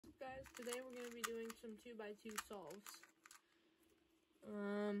guys, today we're going to be doing some 2x2 solves.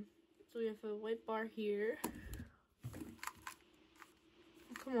 So we have a white bar here.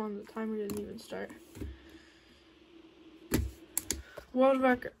 Come on, the timer didn't even start. World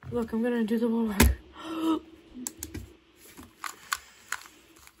record. Look, I'm going to do the world record.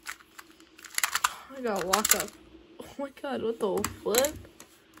 I got a lockup. Oh my god, what the flip?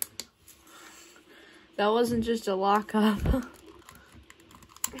 That wasn't just a lockup.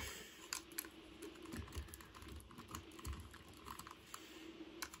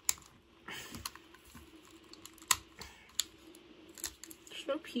 There's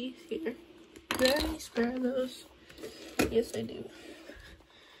no piece here. Do I have any spare of those? Yes, I do.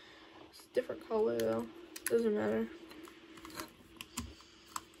 It's a different color though. Doesn't matter.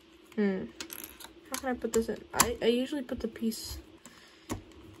 How can I put this in? I usually put the piece.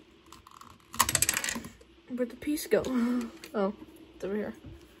 Where'd the piece go? Oh, it's over here.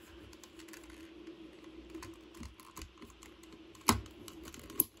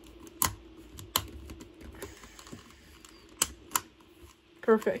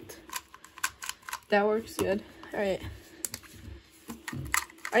 Perfect. That works good. Alright.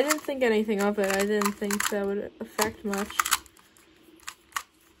 I didn't think anything of it. I didn't think that would affect much.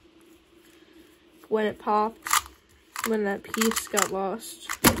 When it popped, when that piece got lost.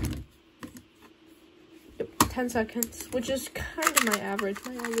 Yep, 10 seconds, which is kind of my average.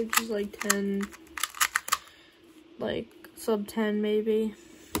 My average is like 10, like sub 10 maybe.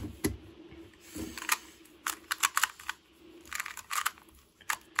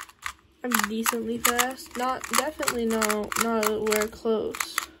 I'm decently fast. Definitely nowhere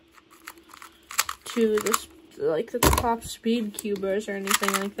close to this, like the top speed cubers or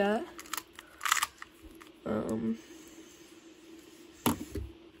anything like that.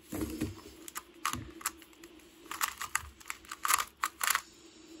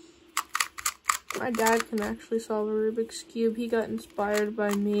 My dad can actually solve a Rubik's Cube. He got inspired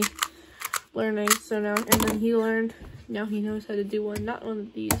by me learning, so now, and then he learned, now he knows how to do one. Not one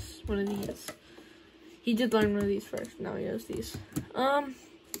of these, one of these. He did learn one of these first, now he knows these. Where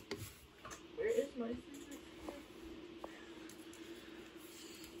is my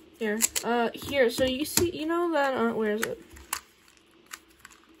here, so you see, you know that, where is it?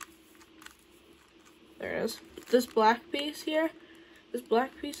 There it is. This black piece here, this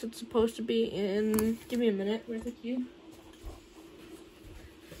black piece, it's supposed to be in, give me a minute, where's the cube?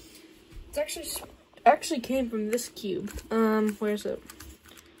 It's actually came from this cube. Where is it?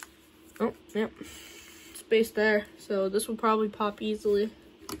 Oh, yep. Space there, so this will probably pop easily.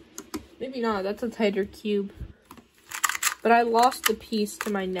 Maybe not, that's a tighter cube. But I lost the piece to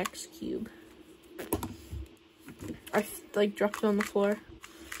my next cube. I like dropped it on the floor.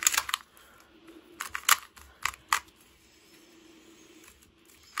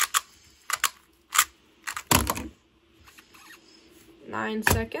 Nine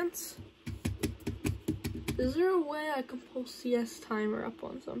seconds. Is there a way I can pull CS timer up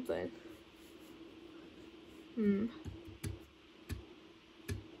on something?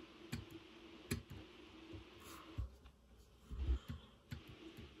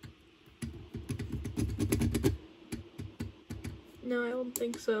 No, I don't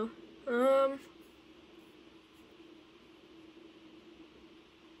think so.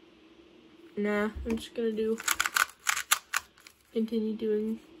 Nah, I'm just gonna continue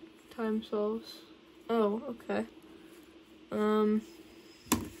doing time solves. Oh, okay.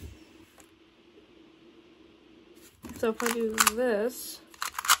 So if I do this,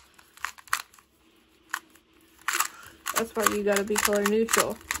 that's why you gotta be color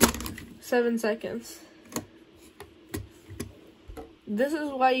neutral. 7 seconds. This is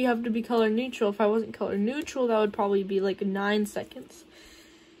why you have to be color neutral. If I wasn't color neutral, that would probably be like 9 seconds.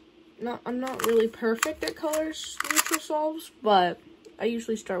 I'm not really perfect at color neutral solves, but I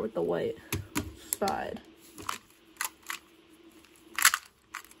usually start with the white side.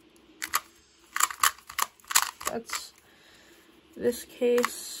 That's this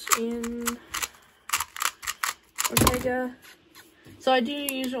case in Ortega. So I do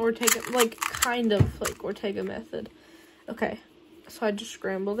use Ortega, like kind of like Ortega method. Okay, so I just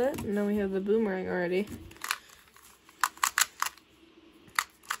scrambled it, and then we have the boomerang already.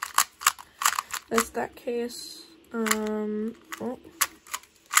 That's that case. Oh.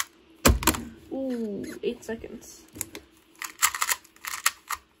 Ooh, 8 seconds.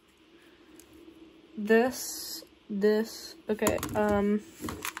 This, okay, find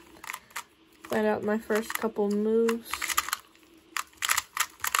out my first couple moves.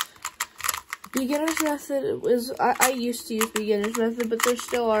 Beginner's method is, I used to use beginner's method, but there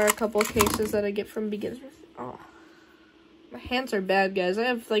still are a couple cases that I get from beginner's method. Oh. My hands are bad, guys. I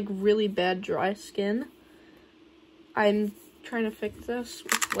have, like, really bad dry skin. I'm trying to fix this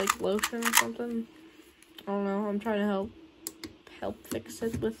with, like, lotion or something. I don't know. I'm trying to help fix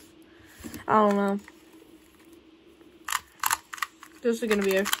it with, I don't know. This is gonna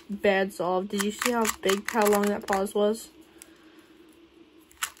be a bad solve. Did you see how long that pause was?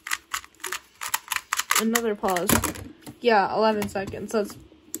 Another pause. Yeah, 11 seconds. That's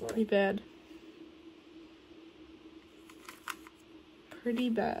pretty bad.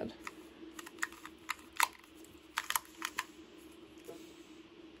 Pretty bad.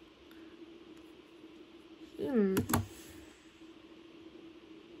 Boom.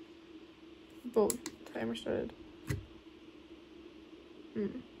 Timer started.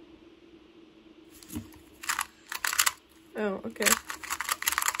 Oh, okay.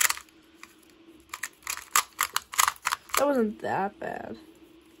 That wasn't that bad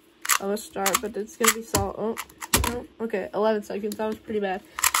of a start, but it's gonna be solid. Oh, okay. 11 seconds. That was pretty bad.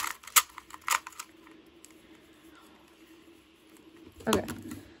 Okay.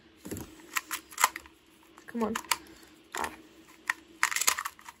 Come on.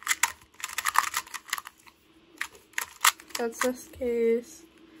 That's this case.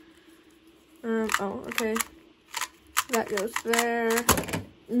 Oh, okay. That goes there.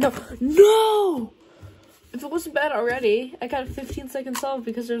 No! If it wasn't bad already, I got a 15-second solve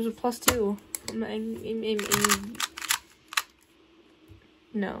because there's a +2.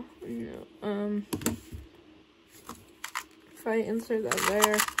 No. If I insert that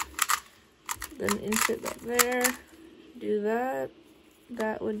there, then insert that there, do that,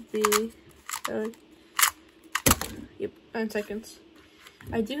 that would be, yep, 9 seconds.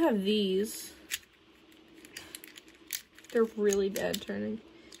 I do have these. They're really bad turning.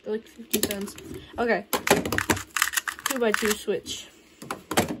 They're like 50 cents. Okay. 2x2 switch.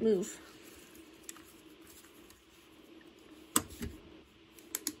 Move.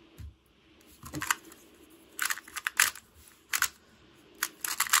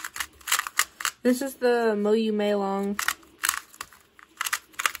 This is the Moyu Meilong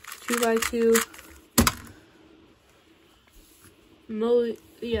 2x2. Mofang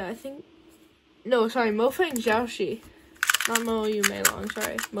Xiaoxi. Not Moyu Meilong,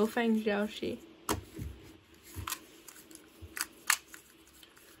 sorry. Mofang Xiaoxi.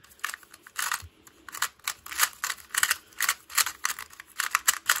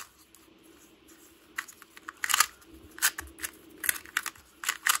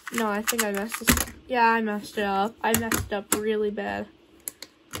 No, I think I messed this up. Yeah, I messed it up. I messed it up really bad.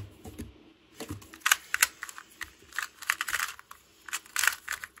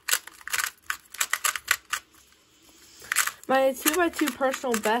 My 2x2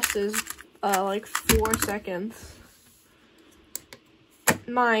 personal best is like 4 seconds.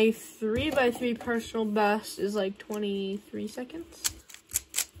 My 3x3 personal best is like 23 seconds.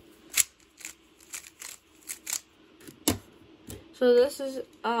 So this is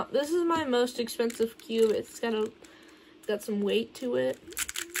my most expensive cube. It's got some weight to it.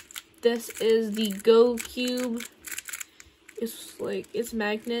 This is the Go Cube. It's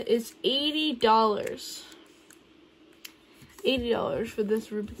magnet. It's $80. $80 for this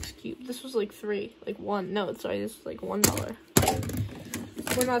Rubik's Cube. This was like $1. No, sorry, this was like $1.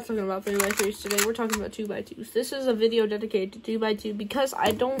 We're not talking about 3x3s today. We're talking about 2x2s. This is a video dedicated to 2x2 because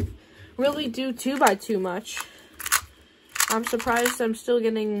I don't really do 2x2 much. I'm surprised I'm still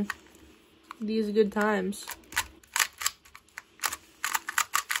getting these good times.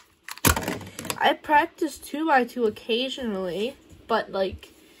 I practice 2x2 occasionally, but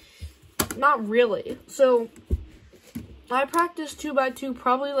like, not really. So, I practice 2x2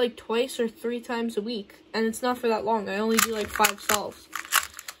 probably like twice or 3 times a week, and it's not for that long. I only do like 5 solves.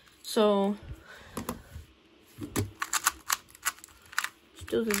 So,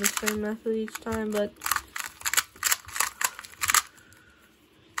 still do the same method each time, but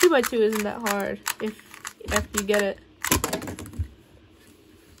 2x2 isn't that hard if you get it.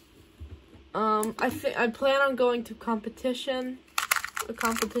 I plan on going to a competition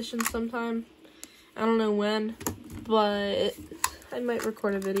sometime. I don't know when, but I might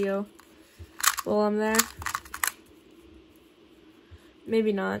record a video while I'm there.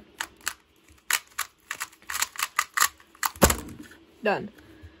 Maybe not. Done.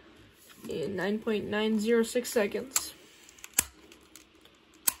 In 9.906 seconds.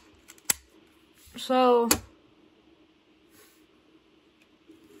 So,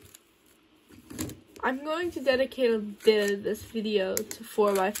 I'm going to dedicate a bit of this video to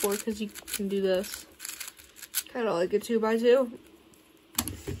 4x4 because you can do this. Kind of like a 2x2.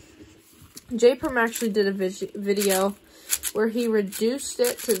 JPerm actually did a video where he reduced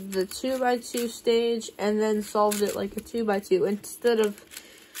it to the 2x2 stage and then solved it like a 2x2 instead of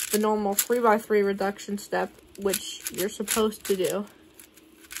the normal 3x3 reduction step, which you're supposed to do.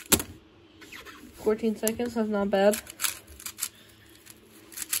 14 seconds, that's not bad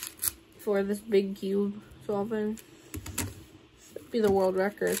for this big cube solving. It'd be the world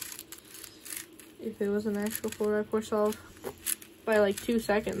record if it was an actual 4x4 solve by like 2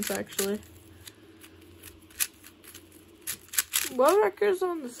 seconds actually. World records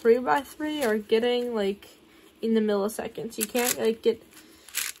on the 3x3 are getting like in the milliseconds. You can't like get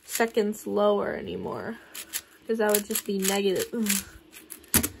seconds lower anymore because that would just be negative.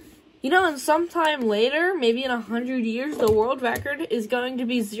 You know, and sometime later, maybe in 100 years, the world record is going to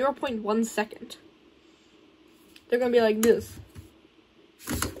be 0.1 second. They're going to be like this.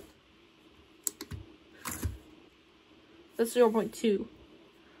 That's 0.2.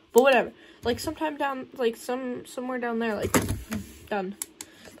 But whatever. Like sometime down, like somewhere down there, like done.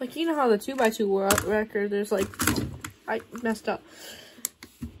 Like you know how the 2x2 world record, there's like, I messed up.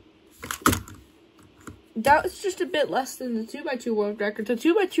 That was just a bit less than the 2x2 world record. The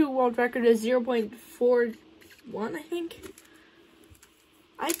 2x2 world record is 0.41, I think.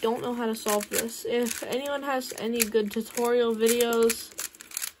 I don't know how to solve this. If anyone has any good tutorial videos,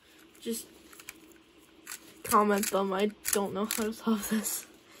 just comment them. I don't know how to solve this.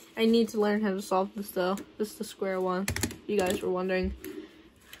 I need to learn how to solve this though. This is the square one, if you guys were wondering.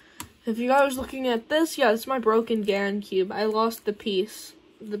 If you guys were looking at this, yeah, it's my broken Garen cube. I lost the piece.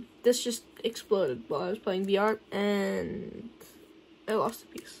 This just exploded while I was playing VR, and I lost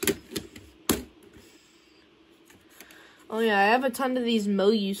the piece. Oh yeah, I have a ton of these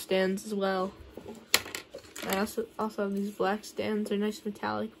Moyu stands as well. I also have these black stands. They're nice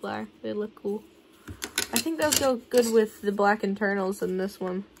metallic black. They look cool. I think they'll go good with the black internals in this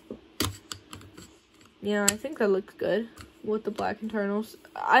one. Yeah, I think that looks good with the black internals.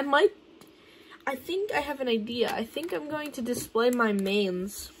 I think I have an idea. I think I'm going to display my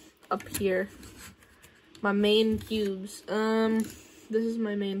mains up here. My main cubes. This is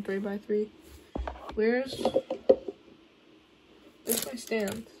my main 3x3. Where's my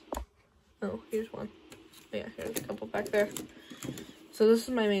stands? Oh, here's one. Yeah, here's a couple back there. So this is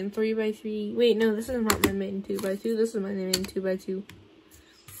my main 3x3. Wait, no, this is not my main 2x2. This is my main 2x2.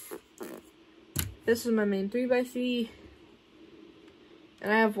 This is my main 3x3.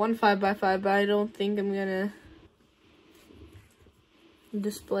 And I have one 5x5, but I don't think I'm gonna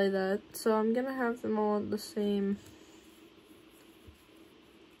display that. So I'm gonna have them all the same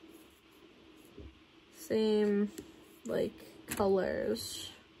like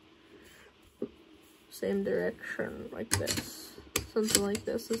colors, same direction, like this, something like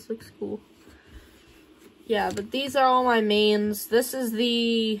this. This looks cool. Yeah, but these are all my mains. This is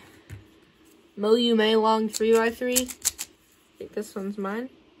the Moyu Meilong 3x3. I think this one's mine.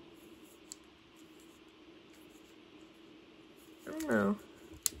 I don't know.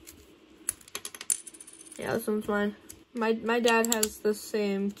 Yeah, this one's mine. My dad has the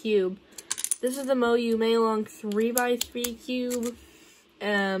same cube. This is the Moyu Meilong 3x3 cube.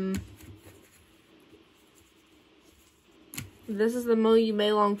 This is the Moyu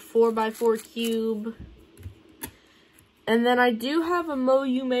Meilong 4x4 cube. And then I do have a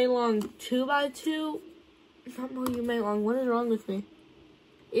Moyu Meilong 2x2. Not Moyu Meilong. What is wrong with me?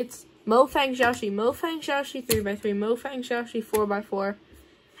 It's Mofang Xiaoxi. Mofang Xiaoxi 3x3. Mofang Xiaoxi 4x4.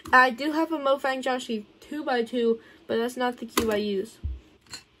 I do have a Mofang Xiaoxi 2x2, but that's not the cube I use.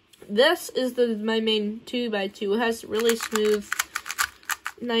 This is my main 2x2. It has really smooth,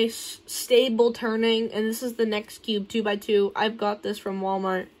 nice, stable turning. And this is the next cube 2x2. I've got this from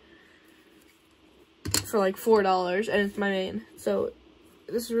Walmart for like $4, and it's my main. So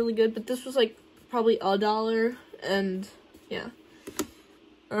this is really good. But this was like probably $1, and yeah.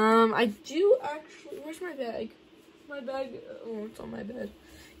 I do actually. Where's my bag? My bag. Oh, it's on my bed.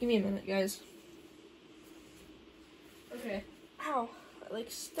 Give me a minute, guys. Okay. Ow. I like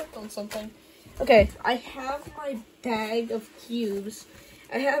stepped on something. Okay, I have my bag of cubes.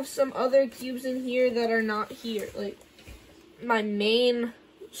 I have some other cubes in here that are not here. Like my main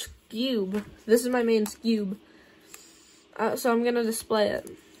cube. This is my main cube. So I'm gonna display it.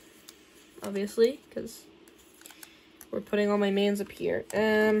 Obviously, because we're putting all my mains up here.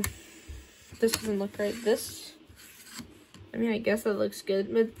 This doesn't look right. This, I mean, I guess that looks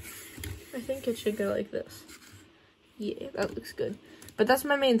good, but I think it should go like this. Yeah, that looks good. But that's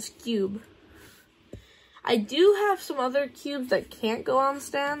my main cube. I do have some other cubes that can't go on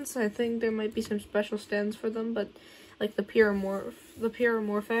stands. I think there might be some special stands for them, but like the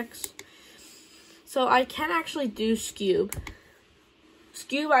Pyramorphex. So I can actually do Scube.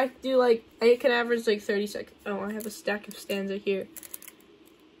 Scoob, I do like, I can average like 30 seconds. Oh, I have a stack of stanza here.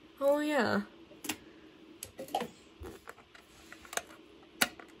 Oh, yeah.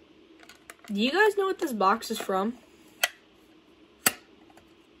 Do you guys know what this box is from?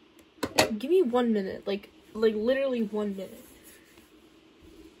 Give me 1 minute. Like literally 1 minute.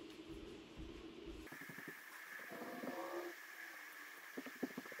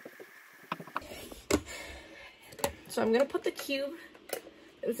 So I'm gonna put the cube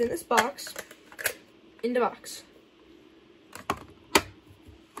that was in this box in the box.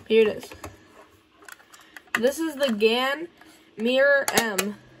 Here it is. This is the GAN Mirror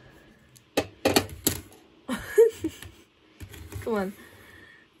M. Come on.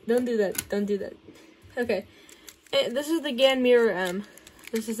 Don't do that. Don't do that. Okay. This is the GAN Mirror M.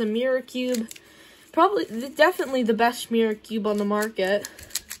 This is a mirror cube. Definitely the best mirror cube on the market.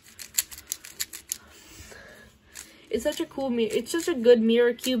 It's such a cool mirror. It's such a good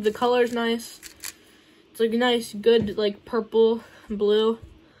mirror cube. The color's nice. It's like a nice, good, like purple, blue.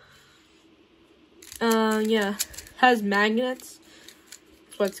 Yeah. Has magnets.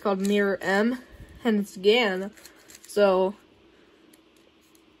 That's why it's called Mirror M. And it's GAN. So,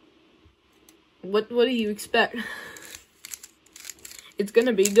 what do you expect? It's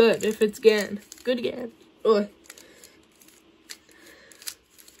gonna be good if it's GAN. Good GAN. Ugh.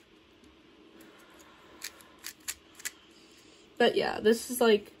 But yeah, this is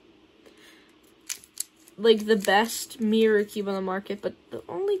like the best mirror cube on the market, but the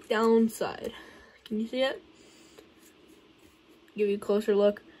only downside, can you see it? Give you a closer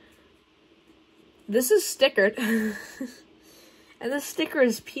look. This is stickered. And the sticker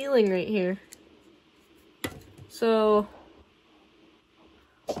is peeling right here. So,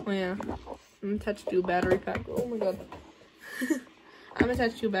 oh yeah, I'm attached to a battery pack. Oh my god. I'm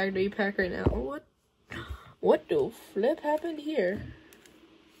attached to a battery pack right now. What the flip happened here?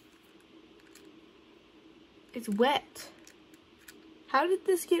 It's wet. How did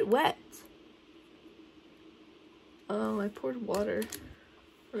this get wet? Oh, I poured water.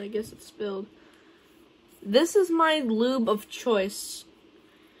 And I guess it spilled. This is my lube of choice.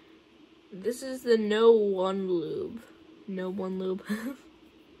 This is the No One Lube. No One Lube.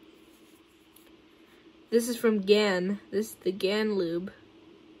 This is from GAN. This is the GAN Lube.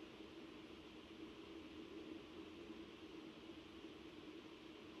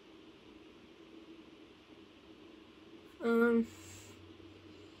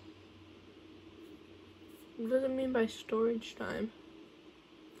 What does it mean by storage time?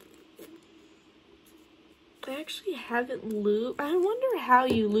 I actually haven't lubed. I wonder how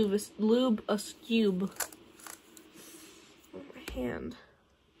you lube a Scoob. Oh, my hand.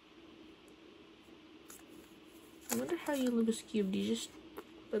 I wonder how you lube a Scoob. Do you just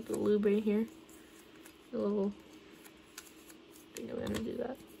put the lube right here? The little. I think I'm gonna do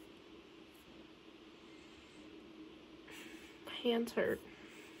that. My hands hurt.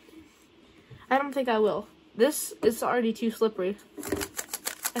 I don't think I will. This is already too slippery.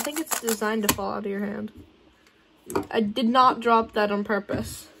 I think it's designed to fall out of your hand. I did not drop that on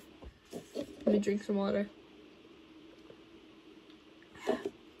purpose. Let me drink some water.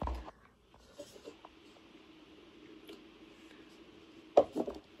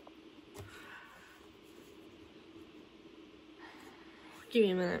 Give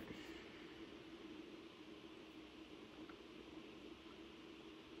me a minute.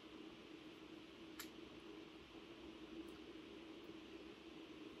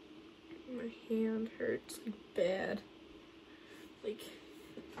 My hand hurts like bad. Like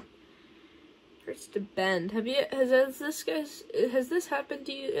hurts to bend. Has this happened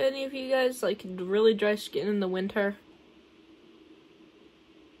to you, any of you guys? Like really dry skin in the winter?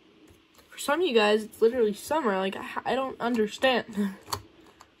 For some of you guys, it's literally summer. Like I don't understand.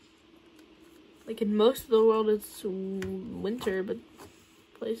 Like in most of the world, it's winter, but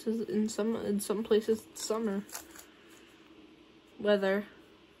in some places it's summer weather.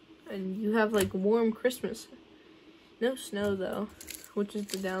 And you have like warm Christmas. No snow though, which is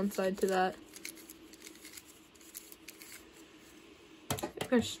the downside to that.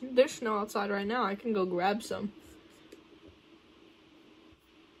 There's snow outside right now. I can go grab some.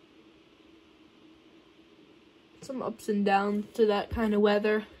 Some ups and downs to that kind of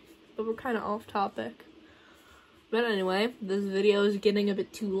weather, but we're kind of off topic. But anyway, this video is getting a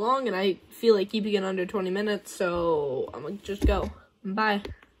bit too long, and I feel like keeping it under 20 minutes, so I'm gonna just go. Bye.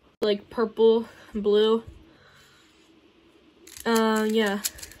 Like purple, blue. Yeah.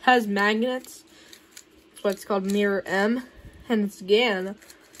 Has magnets. That's why it's called Mirror M. And it's GAN.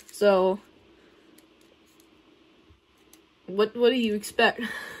 So, what do you expect?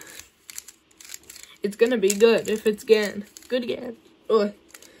 It's gonna be good if it's GAN. Good GAN. Ugh.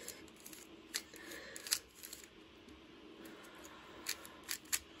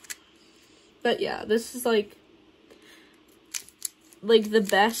 But yeah, this is like the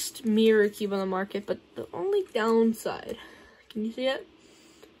best mirror cube on the market, but the only downside, can you see it?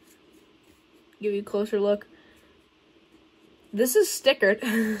 Give you a closer look. This is stickered.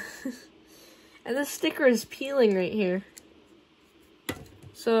 And the sticker is peeling right here.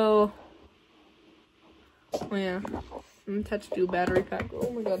 So, oh yeah, I'm attached to a battery pack. Oh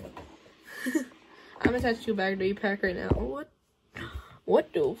my god. I'm attached to a battery pack right now.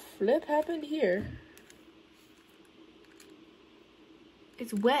 What the flip happened here?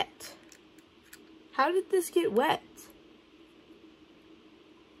 It's wet. How did this get wet?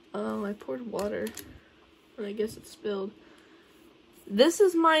 Oh, I poured water. And I guess it spilled. This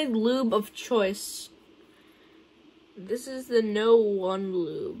is my lube of choice. This is the No One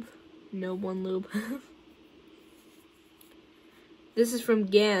Lube. No One Lube. This is from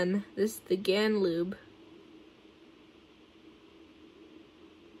Gan. This is the Gan Lube.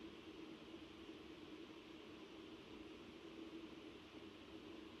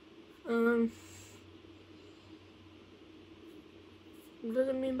 What does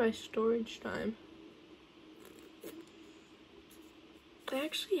it mean by storage time? I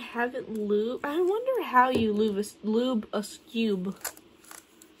actually haven't lubed. I wonder how you lube a scube.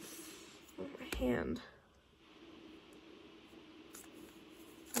 On my hand.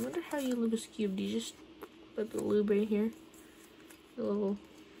 I wonder how you lube a scube. Do you just put the lube right here? The little.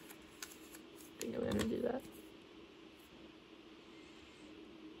 I think I'm gonna do that.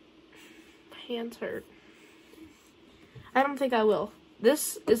 My hands hurt. I don't think I will.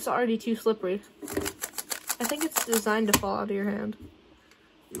 This is already too slippery. I think it's designed to fall out of your hand.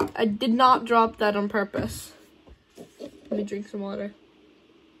 I did not drop that on purpose. Let me drink some water.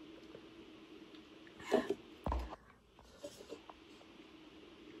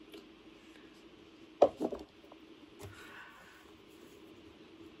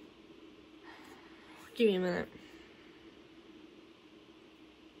 Give me a minute.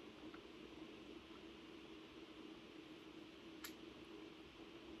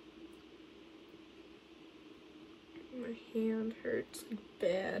 My hand hurts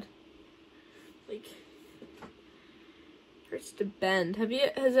bad. Like, hurts to bend.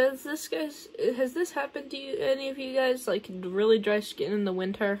 Has this happened to you, any of you guys, like really dry skin in the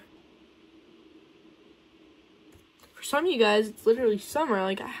winter? For some of you guys, it's literally summer.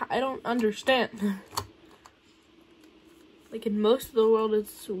 Like, I don't understand. Like, in most of the world,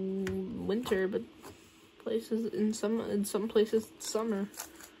 it's winter, but in some places, it's summer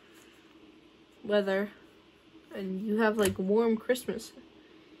weather. And you have, like, warm Christmas.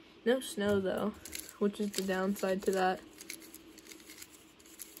 No snow, though, which is the downside to that.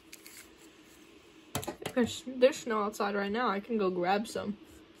 There's snow outside right now. I can go grab some.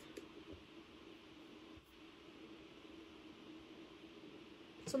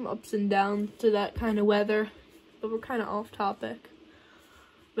 Some ups and downs to that kind of weather. But we're kind of off topic.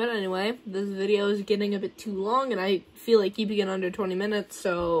 But anyway, this video is getting a bit too long, and I feel like keeping it under 20 minutes,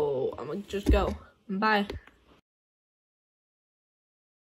 so I'm gonna just go. Bye.